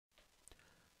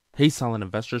Hey silent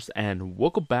investors, and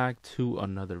welcome back to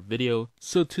another video.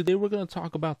 So today we're going to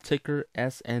talk about ticker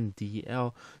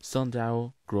SNDL,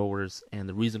 Sundial growers, and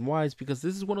the reason why is because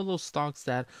this is one of those stocks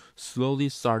that slowly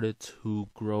started to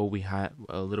grow. We had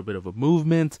a little bit of a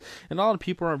movement and a lot of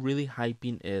people are really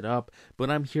hyping it up,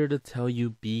 but I'm here to tell you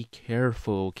be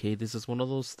careful. Okay, this is one of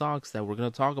those stocks that we're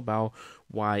going to talk about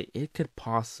why it could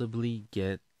possibly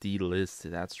get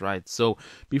delisted. That's right. So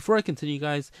before I continue,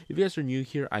 guys, if you guys are new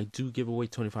here, I do give away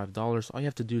 $25. All you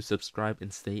have to do is subscribe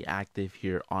and stay active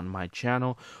here on my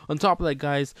channel. On top of that,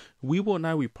 guys, Webull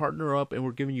and we partner up and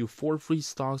we're giving you 4 free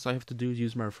stocks. All you have to do is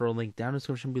use my referral link down in the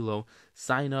description below,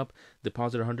 sign up,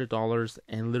 deposit $100,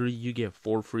 and literally you get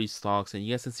 4 free stocks. And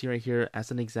you guys can see right here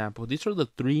as an example, these are the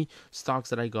 3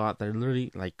 stocks that I got that are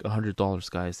literally like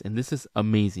 $100, guys, and this is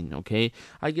amazing. Okay,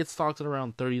 I get stocks at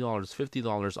around $30,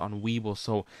 $50 on Webull.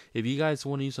 So if you guys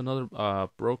want to use another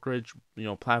brokerage,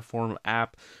 platform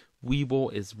app,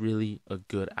 Webull is really a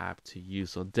good app to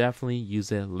use. So definitely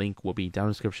use it. Link will be down in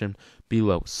the description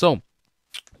below. So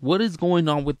what is going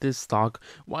on with this stock?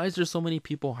 Why is there so many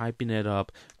people hyping it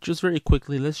up? Just very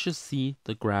quickly, let's just see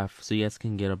the graph so you guys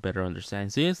can get a better understanding.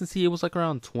 So you guys can see it was like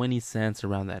around 20 cents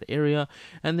around that area,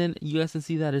 and then you guys can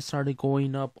see that it started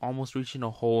going up, almost reaching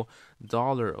a whole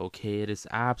dollar. Okay, it is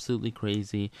absolutely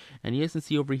crazy. And you guys can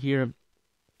see over here,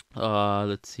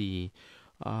 let's see,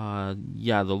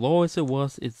 yeah, the lowest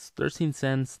it's 13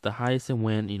 cents. The highest it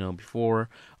went before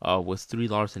was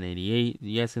 $3.88.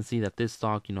 You guys can see that this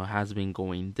stock has been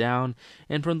going down,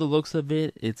 and from the looks of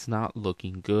it, it's not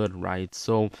looking good, right?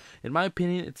 So in my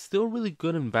opinion, it's still really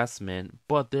good investment,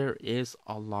 but there is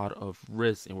a lot of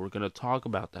risk, and we're gonna talk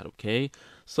about that. Okay,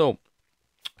 so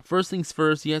first things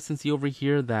first, you guys can see over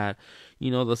here that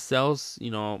the sales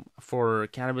for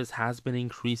cannabis has been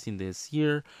increasing this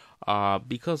year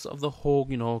because of the whole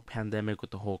pandemic with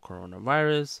the whole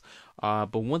coronavirus.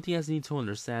 But one thing you guys need to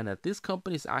understand that this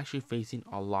company is actually facing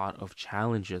a lot of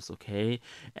challenges. Okay,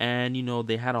 and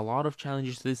they had a lot of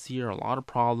challenges this year, a lot of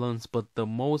problems, but the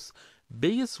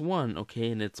biggest one,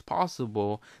 okay, and it's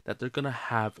possible that they're gonna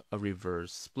have a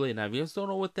reverse split. Now if you guys don't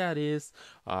know what that is,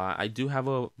 I do have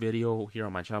a video here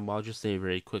on my channel, but I'll just say it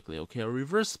very quickly. Okay, a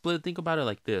reverse split, think about it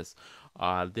like this.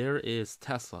 There is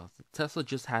Tesla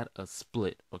just had a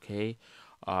split. Okay,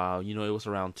 it was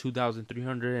around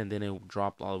 2,300, and then it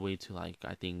dropped all the way to like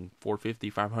I think 450,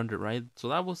 500, right? So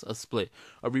that was a split.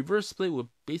 A reverse split would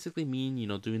basically mean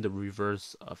doing the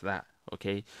reverse of that.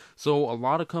 Okay, so a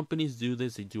lot of companies do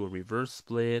this. They do a reverse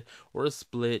split or a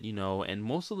split, and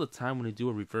most of the time when they do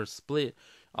a reverse split,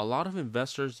 a lot of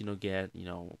investors get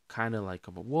kind of like,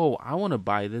 whoa, I want to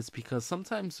buy this, because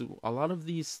sometimes a lot of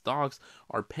these stocks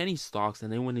are penny stocks,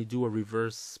 and then when they do a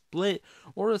reverse split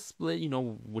or a split,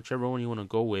 whichever one you want to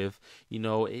go with,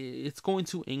 it's going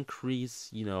to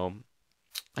increase,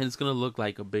 and it's gonna look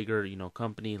like a bigger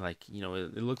company, like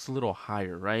it looks a little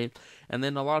higher, right? And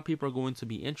then a lot of people are going to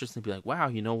be interested and be like, wow,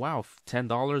 wow, $10,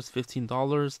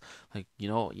 $15, like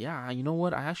yeah, you know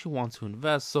what, I actually want to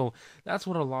invest. So that's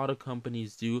what a lot of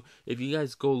companies do. If you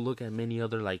guys go look at many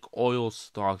other like oil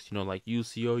stocks, like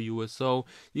UCO, USO,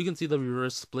 you can see the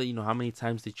reverse split, how many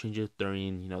times they change it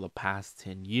during the past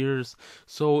 10 years.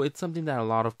 So it's something that a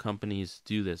lot of companies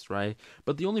do this, right?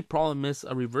 But the only problem is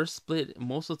a reverse split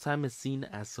most of the time is seen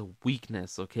as a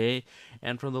weakness. Okay,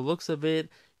 and from the looks of it,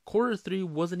 Q3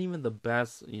 wasn't even the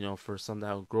best for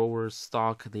Sundial growers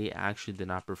stock. They actually did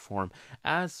not perform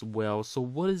as well. So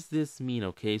what does this mean?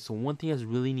 Okay, so one thing I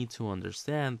really need to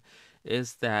understand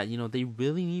is that they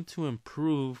really need to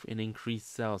improve and increase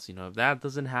sales. If that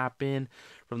doesn't happen,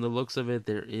 from the looks of it,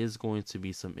 there is going to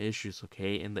be some issues.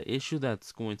 Okay, and the issue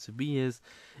that's going to be is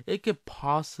it could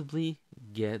possibly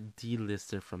get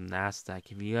delisted from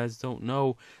NASDAQ. If you guys don't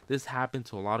know, this happened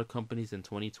to a lot of companies in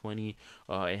 2020.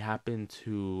 It happened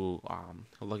to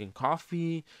Logan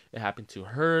Coffee, it happened to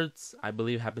Hertz, I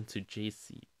believe it happened to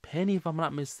JC Penny, if I'm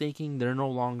not mistaken. They're no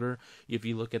longer, if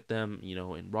you look at them in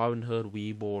Robinhood,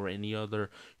 Webull, or any other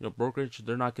brokerage,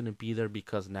 they're not going to be there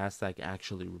because NASDAQ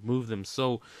actually removed them.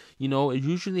 So it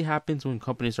usually happens when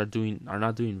companies are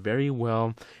not doing very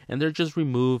well and they're just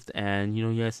removed. And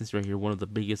you guys, since right here, one of the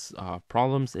biggest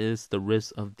problems is the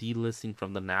risk of delisting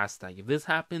from the NASDAQ. If this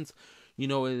happens,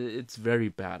 it's very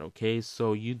bad. Okay,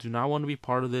 so you do not want to be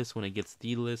part of this when it gets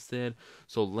delisted.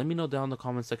 So let me know down in the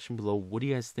comment section below, what do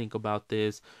you guys think about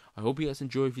this? I hope you guys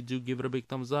enjoy. If you do, give it a big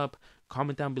thumbs up,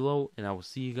 comment down below, and I will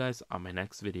see you guys on my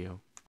next video.